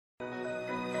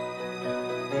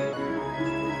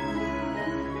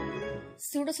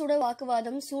சுட சுட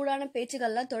வாக்குவாதம், சூடான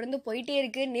பேச்சுக்கள்லாம் தொடர்ந்து போயிட்டே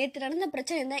இருக்கு. நேத்து நடந்த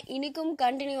பிரச்சனை தான் இன்னைக்கும்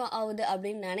கண்டினியூ ஆகுது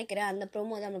அப்படின்னு நினைக்கிறேன். அந்த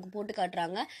ப்ரோமோ தான் நமக்கு போட்டு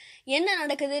காட்டுறாங்க. என்ன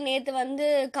நடக்குது, நேத்து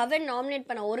கவின் நாமினேட்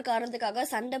பண்ண ஒரு காரணத்துக்காக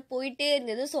சண்டை போயிட்டே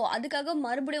இருந்தது. ஸோ அதுக்காக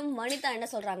மறுபடியும் வனிதா என்ன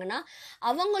சொல்றாங்கன்னா,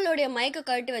 அவங்களுடைய மைக்கை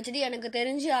கழட்டி வச்சுட்டு எனக்கு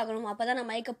தெரிஞ்சு ஆகணும், அப்பதான் நான்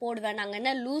மைக்கை போடுவேன், நாங்க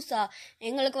என்ன லூஸா,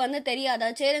 எங்களுக்கு தெரியாதா,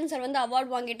 சேரன் சார்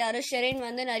அவார்டு வாங்கிட்டாரு, ஷெரீன்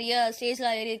நிறைய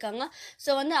ஸ்டேஜ்ல ஏறி இருக்காங்க,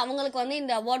 ஸோ அவங்களுக்கு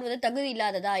இந்த அவார்டு தகுதி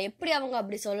இல்லாததா, எப்படி அவங்க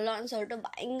அப்படி சொல்லலாம்னு சொல்லிட்டு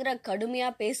பயங்கர கடுமையா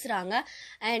பேசுறாங்க.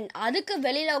 அண்ட் அதுக்கு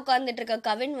வெளியில உட்கார்ந்துட்டு இருக்க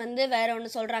கவின் வேற ஒன்று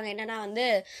சொல்றாங்க. என்னன்னா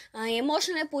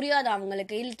எமோஷனலே புரியாது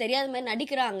அவங்களுக்கு, இல்லை தெரியாத மாதிரி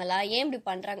நடிக்கிறாங்களா, ஏன் இப்படி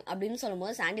பண்றாங்க அப்படின்னு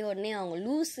சொல்லும்போது சாண்டி உடனே அவங்க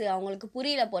லூஸு, அவங்களுக்கு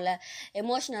புரியல போல,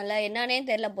 எமோஷனல்ல என்னன்னே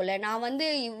தெரியல போல, நான்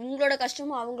இவங்களோட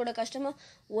கஷ்டமும் அவங்களோட கஷ்டமும்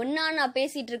ஒன்னா நான்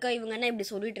பேசிட்டு இருக்கேன், இவங்க என்ன இப்படி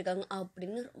சொல்லிட்டு இருக்காங்க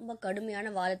அப்படின்னு ரொம்ப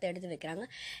கடுமையான வாதத்தை எடுத்து வைக்கிறாங்க.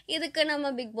 இதுக்கு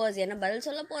நம்ம பிக் பாஸ் என்ன பதில்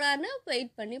சொல்ல போறாருன்னு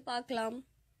வெயிட் பண்ணி பார்க்கலாம்.